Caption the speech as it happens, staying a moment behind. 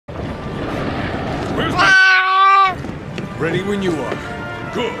Where's my... Ready when you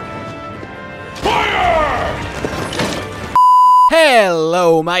are. Good. Fire!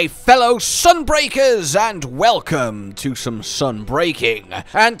 Hello, my fellow Sunbreakers, and welcome to some Sunbreaking.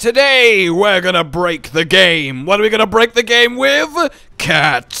 And today, we're gonna break the game. What are we gonna break the game with?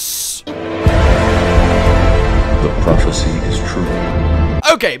 Cats. The prophecy is true.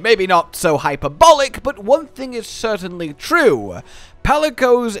 Okay, maybe not so hyperbolic, but one thing is certainly true.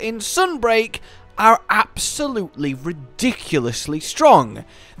 Palicos in Sunbreak are absolutely ridiculously strong.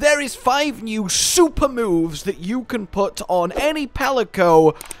 There is 5 new super moves that you can put on any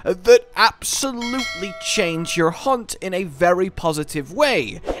Palico that absolutely change your hunt in a very positive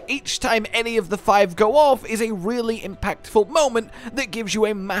way. Each time any of the 5 go off is a really impactful moment that gives you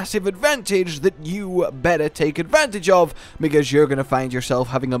a massive advantage that you better take advantage of, because you're going to find yourself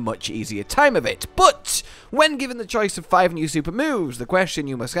having a much easier time of it. But when given the choice of 5 new super moves, the question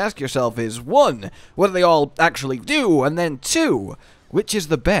you must ask yourself is 1. What do they all actually do? And then 2. Which is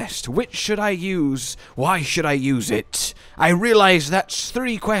the best? Which should I use? Why should I use it? I realize that's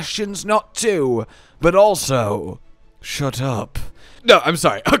 3 questions, not 2. But also, shut up. No, I'm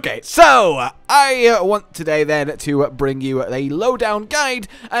sorry. Okay, so I want today then to bring you a lowdown guide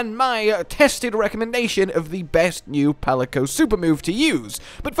and my tested recommendation of the best new Palico super move to use.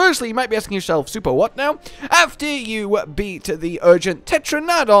 But firstly, you might be asking yourself, super what now? After you beat the Urgent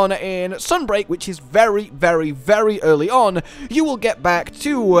Tetranadon in Sunbreak, which is very, very, very early on, you will get back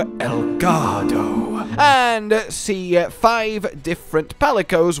to Elgato and see 5 different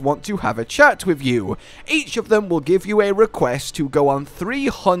Palicos want to have a chat with you. Each of them will give you a request to go on 3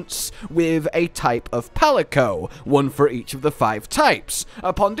 hunts with a type of Palico, 1 for each of the 5 types.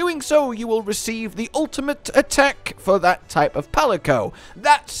 Upon doing so, you will receive the ultimate attack for that type of Palico.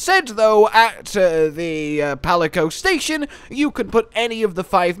 That said, though, at the Palico station, you can put any of the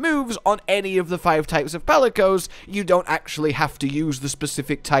 5 moves on any of the 5 types of Palicos. You don't actually have to use the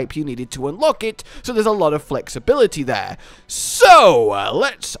specific type you needed to unlock it, so there's a lot of flexibility there. So,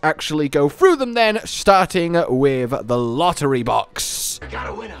 let's actually go through them then, starting with the lottery box. I got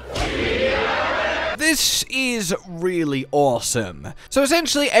a winner. This is really awesome. So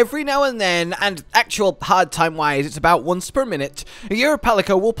essentially, every now and then, and actual hard time wise, it's about once per minute, your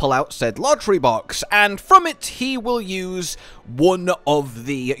Palico will pull out said lottery box, and from it, he will use one of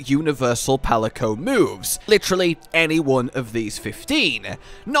the universal Palico moves. Literally any one of these 15.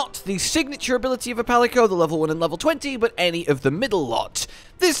 Not the signature ability of a Palico, the level 1 and level 20, but any of the middle lot.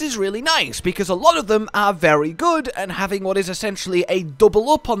 This is really nice, because a lot of them are very good, and having what is essentially a double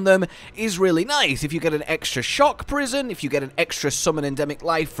up on them is really nice. If you get an extra Shock Prison, if you get an extra Summon Endemic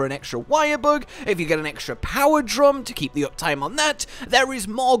Life for an extra Wire Bug, if you get an extra Power Drum to keep the uptime on that, there is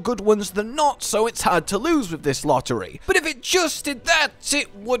more good ones than not, so it's hard to lose with this lottery. But if it just did that,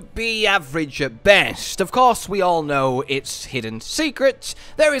 it would be average at best. Of course, we all know it's hidden secret.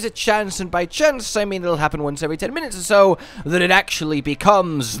 There is a chance, and by chance, I mean it'll happen once every 10 minutes or so, that it actually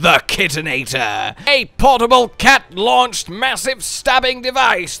becomes the Kittinator, a portable cat-launched massive stabbing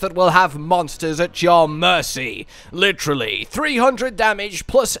device that will have monsters at your mercy. Literally, 300 damage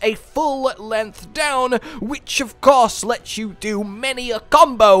plus a full length down, which of course lets you do many a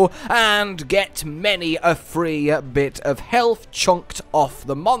combo and get many a free bit of health chunked off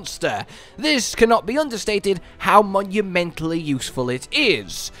the monster. This cannot be understated how monumentally useful it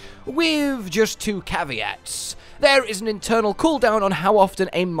is, with just 2 caveats. There is an internal cooldown on how often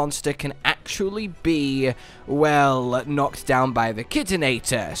a monster can actually be, well, knocked down by the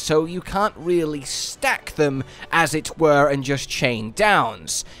Kittinator, so you can't really stack them, as it were, and just chain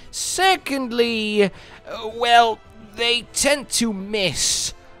downs. Secondly, well, they tend to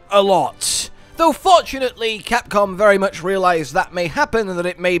miss a lot. Though fortunately, Capcom very much realized that may happen and that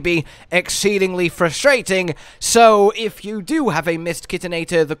it may be exceedingly frustrating, so if you do have a missed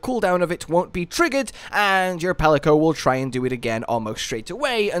Kittinator, the cooldown of it won't be triggered, and your Palico will try and do it again almost straight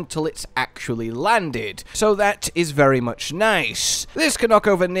away until it's actually landed. So that is very much nice. This can knock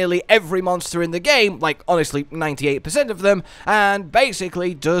over nearly every monster in the game, like honestly 98% of them, and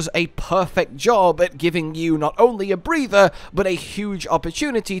basically does a perfect job at giving you not only a breather, but a huge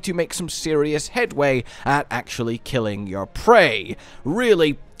opportunity to make some serious headway at actually killing your prey.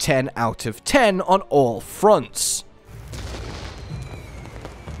 Really 10 out of 10 on all fronts.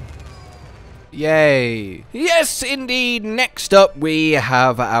 Yay. Yes, indeed. Next up, we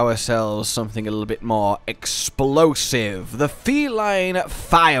have ourselves something a little bit more explosive. The Felyne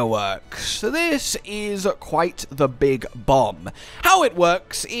fireworks. This is quite the big bomb. How it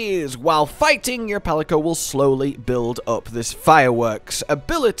works is, while fighting, your Palico will slowly build up this fireworks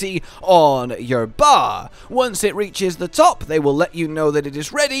ability on your bar. Once it reaches the top, they will let you know that it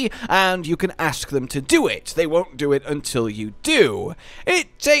is ready, and you can ask them to do it. They won't do it until you do.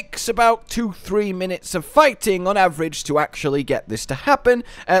 It takes about 2-3 minutes of fighting on average to actually get this to happen,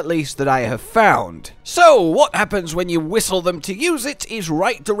 at least that I have found. So, what happens when you whistle them to use it is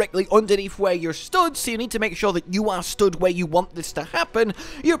right directly underneath where you're stood, so you need to make sure that you are stood where you want this to happen.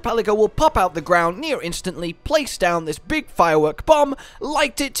 Your Palico will pop out the ground near instantly, place down this big firework bomb,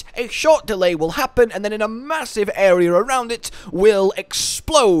 light it, a short delay will happen, and then in a massive area around it will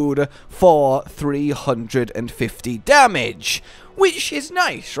explode for 350 damage. Which is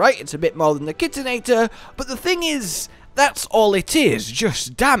nice, right? It's a bit more than the Kittinator, but the thing is, that's all it is,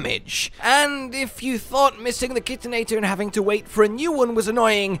 just damage. And if you thought missing the Kittinator and having to wait for a new one was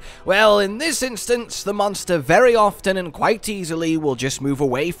annoying, well, in this instance, the monster very often and quite easily will just move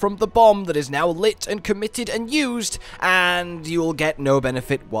away from the bomb that is now lit and committed and used, and you'll get no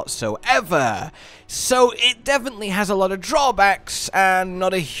benefit whatsoever. So it definitely has a lot of drawbacks and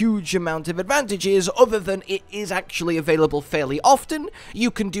not a huge amount of advantages, other than it is actually available fairly often. You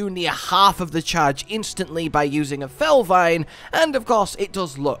can do near half of the charge instantly by using a Felyne, and of course it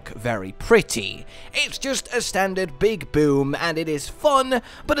does look very pretty. It's just a standard big boom, and it is fun,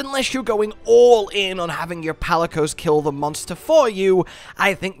 but unless you're going all in on having your Palicos kill the monster for you,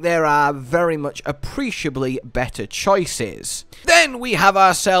 I think there are very much appreciably better choices. Then we have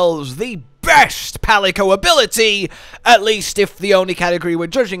ourselves the best Palico ability, at least if the only category we're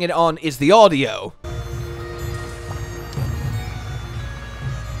judging it on is the audio.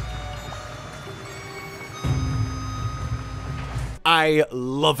 I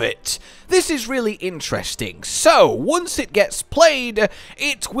love it. This is really interesting. So, once it gets played,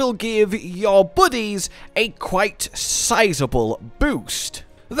 it will give your buddies a quite sizable boost.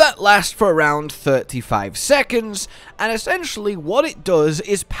 That lasts for around 35 seconds, and essentially what it does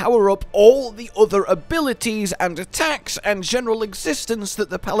is power up all the other abilities and attacks and general existence that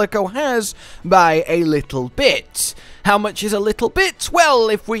the Palico has by a little bit. How much is a little bit? Well,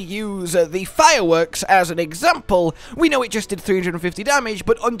 if we use the fireworks as an example, we know it just did 350 damage,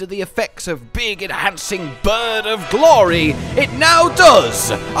 but under the effects of Big Enhancing Bird of Glory, it now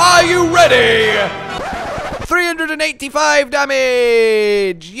does! Are you ready? 385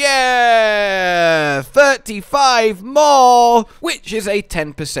 damage! Yeah! 35 more! Which is a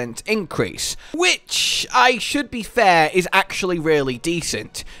 10% increase. Which, I should be fair, is actually really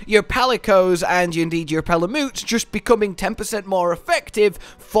decent. Your Palicos and indeed your Palamutes just becoming 10% more effective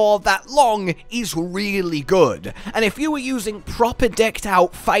for that long is really good. And if you were using proper decked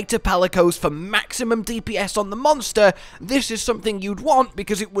out fighter Palicos for maximum DPS on the monster, this is something you'd want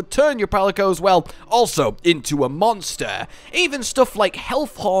because it would turn your Palicos, well, also into a monster. Even stuff like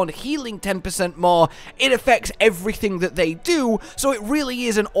Health Horn healing 10% more, it affects everything that they do, so it really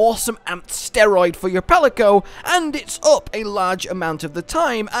is an awesome amped steroid for your Palico, and it's up a large amount of the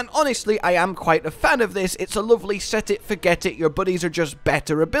time, and honestly, I am quite a fan of this. It's a lovely set it, forget it, your buddies are just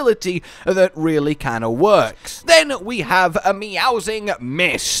better ability that really kinda works. Then we have Ameowzing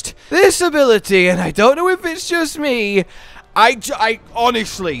Mist. This ability, and I don't know if it's just me, I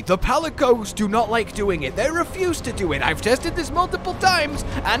honestly, the Palicos do not like doing it. They refuse to do it. I've tested this multiple times,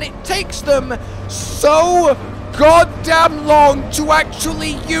 and it takes them so goddamn long to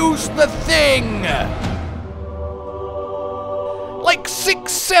actually use the thing. Like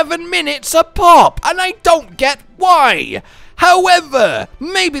 6-7 minutes a pop, and I don't get why. However,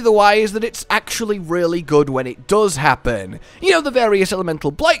 maybe the why is that it's actually really good when it does happen. You know, the various elemental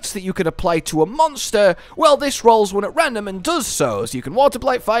blights that you can apply to a monster, well, this rolls one at random and does so. So you can water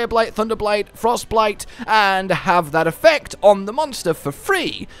blight, fire blight, thunder blight, frost blight, and have that effect on the monster for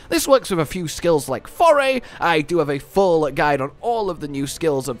free. This works with a few skills like Foray. I do have a full guide on all of the new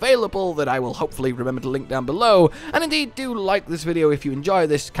skills available that I will hopefully remember to link down below. And indeed, do like this video if you enjoy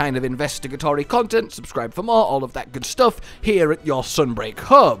this kind of investigatory content, subscribe for more, all of that good stuff here at your Sunbreak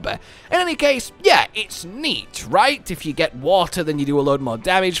hub. In any case, yeah, it's neat, right? If you get water, then you do a load more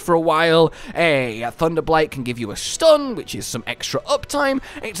damage for a while. A Thunderblight can give you a stun, which is some extra uptime.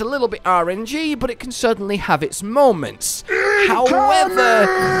 It's a little bit RNG, but it can certainly have its moments. However,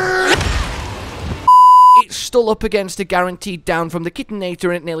 it it's still up against a guaranteed down from the Kittenator,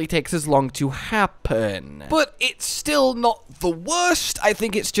 and it nearly takes as long to happen. But it's still not the worst. I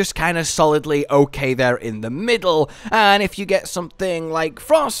think it's just kind of solidly okay there in the middle, and if you get something like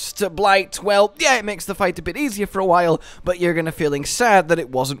Frost, Blight, well, yeah, it makes the fight a bit easier for a while, but you're gonna feeling sad that it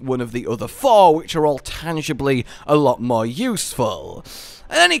wasn't one of the other four, which are all tangibly a lot more useful.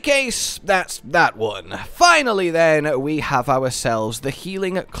 In any case, that's that one. Finally then, we have ourselves the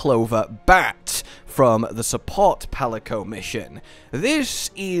Healing Clover Bat from the Support Palico mission.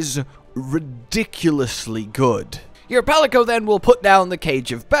 This is ridiculously good. Your Palico then will put down the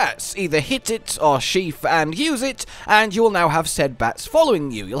cage of bats, either hit it or sheath and use it, and you will now have said bats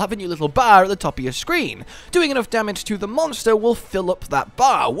following you. You'll have a new little bar at the top of your screen. Doing enough damage to the monster will fill up that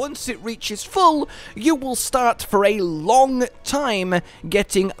bar. Once it reaches full, you will start for a long time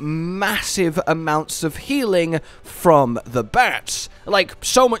getting massive amounts of healing from the bats. Like,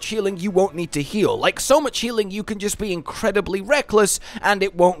 so much healing you won't need to heal. Like, so much healing you can just be incredibly reckless and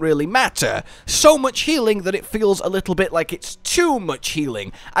it won't really matter. So much healing that it feels a little bit like it's too much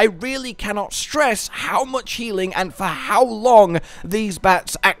healing. I really cannot stress how much healing and for how long these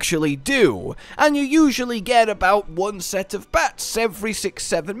bats actually do. And you usually get about one set of bats every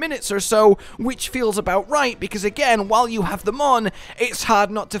 6-7 minutes or so, which feels about right because, again, while you have them on, it's hard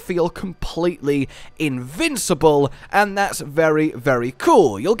not to feel completely invincible, and that's very, very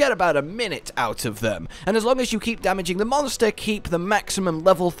cool. You'll get about a minute out of them, and as long as you keep damaging the monster, keep the maximum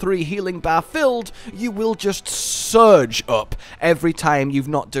level 3 healing bar filled, you will just surge up every time you've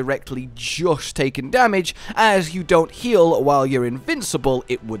not directly just taken damage, as you don't heal while you're invincible,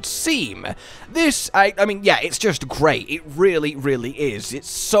 it would seem. This, I mean, yeah, it's just great. It really, really is. It's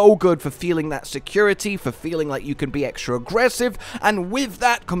so good for feeling that security, for feeling like you can be extra aggressive, and with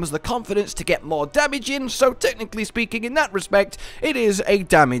that comes the confidence to get more damage in, so technically speaking, in that respect, it is a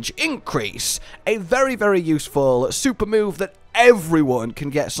damage increase. A very, very useful super move that everyone can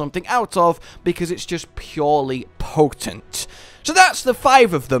get something out of because it's just purely potent. So that's the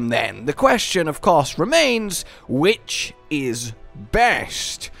 5 of them then. The question, of course, remains, which is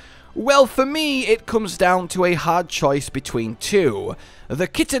best? Well, for me, it comes down to a hard choice between 2. The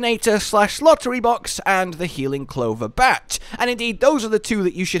Kittenator / Lottery Box and the Healing Clover Bat. And indeed, those are the 2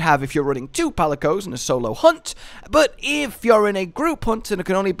 that you should have if you're running 2 Palicos in a solo hunt. But if you're in a group hunt and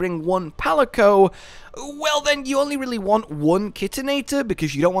can only bring 1 Palico, well then you only really want 1 Kittenator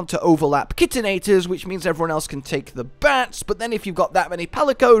because you don't want to overlap Kittenators, which means everyone else can take the bats. But then if you've got that many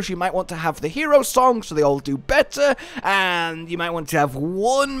Palicos, you might want to have the hero song so they all do better, and you might want to have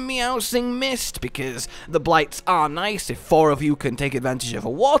 1 Meowsing Mist because the blights are nice if 4 of you can take advantage of a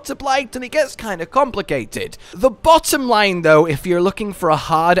water blight, and it gets kind of complicated. The bottom line though, if you're looking for a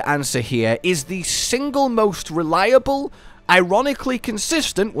hard answer here, is the single most reliable, ironically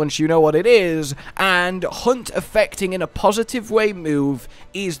consistent once you know what it is, and hunt affecting in a positive way move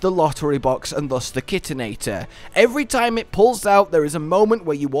is the Lottery Box and thus the Kittenator. Every time it pulls out, there is a moment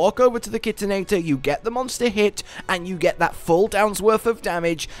where you walk over to the Kittenator, you get the monster hit, and you get that full down's worth of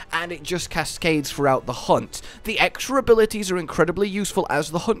damage, and it just cascades throughout the hunt. The extra abilities are incredibly useful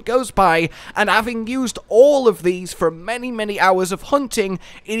as the hunt goes by, and having used all of these for many, many hours of hunting,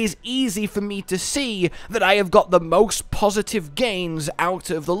 it is easy for me to see that I have got the most positive gains out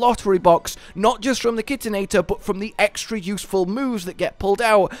of the Lottery Box, not just from the Kittenator, but from the extra useful moves that get pulled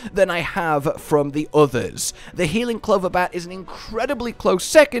out than I have from the others. The Healing Clover Bat is an incredibly close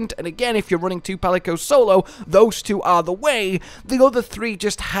second, and again, if you're running 2 Palico solo, those 2 are the way. The other 3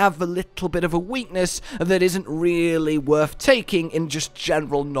 just have a little bit of a weakness that isn't really worth taking in just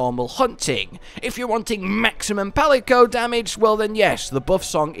general normal hunting. If you're wanting maximum Palico damage, well then yes, the buff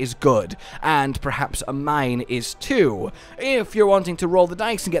song is good, and perhaps a mine is too. If you're wanting to roll the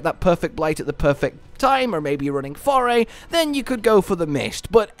dice and get that perfect blight at the perfect time, or maybe you're running foray, then you could go for the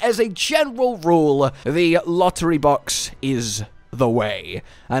mist. But as a general rule, the Lottery Box is the way.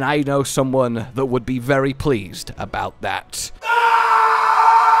 And I know someone that would be very pleased about that.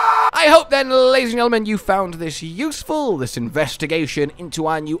 I hope then, ladies and gentlemen, you found this useful, this investigation into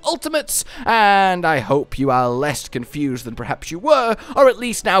our new ultimates, and I hope you are less confused than perhaps you were, or at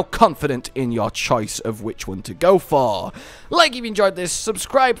least now confident in your choice of which one to go for. Like if you enjoyed this,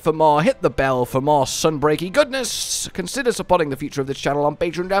 subscribe for more, hit the bell for more Sunbreaky goodness, consider supporting the future of this channel on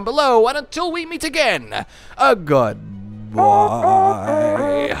Patreon down below, and until we meet again, a goodbye.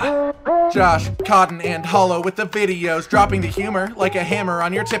 Josh, Cotton, and Hollow with the videos, dropping the humor like a hammer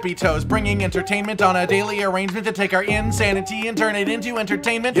on your tippy toes, bringing entertainment on a daily arrangement to take our insanity and turn it into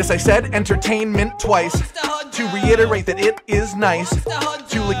entertainment. Yes, I said entertainment twice, to reiterate that it is nice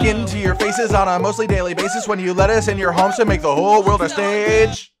to look into your faces on a mostly daily basis when you let us in your homes to make the whole world a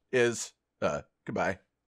stage. Goodbye.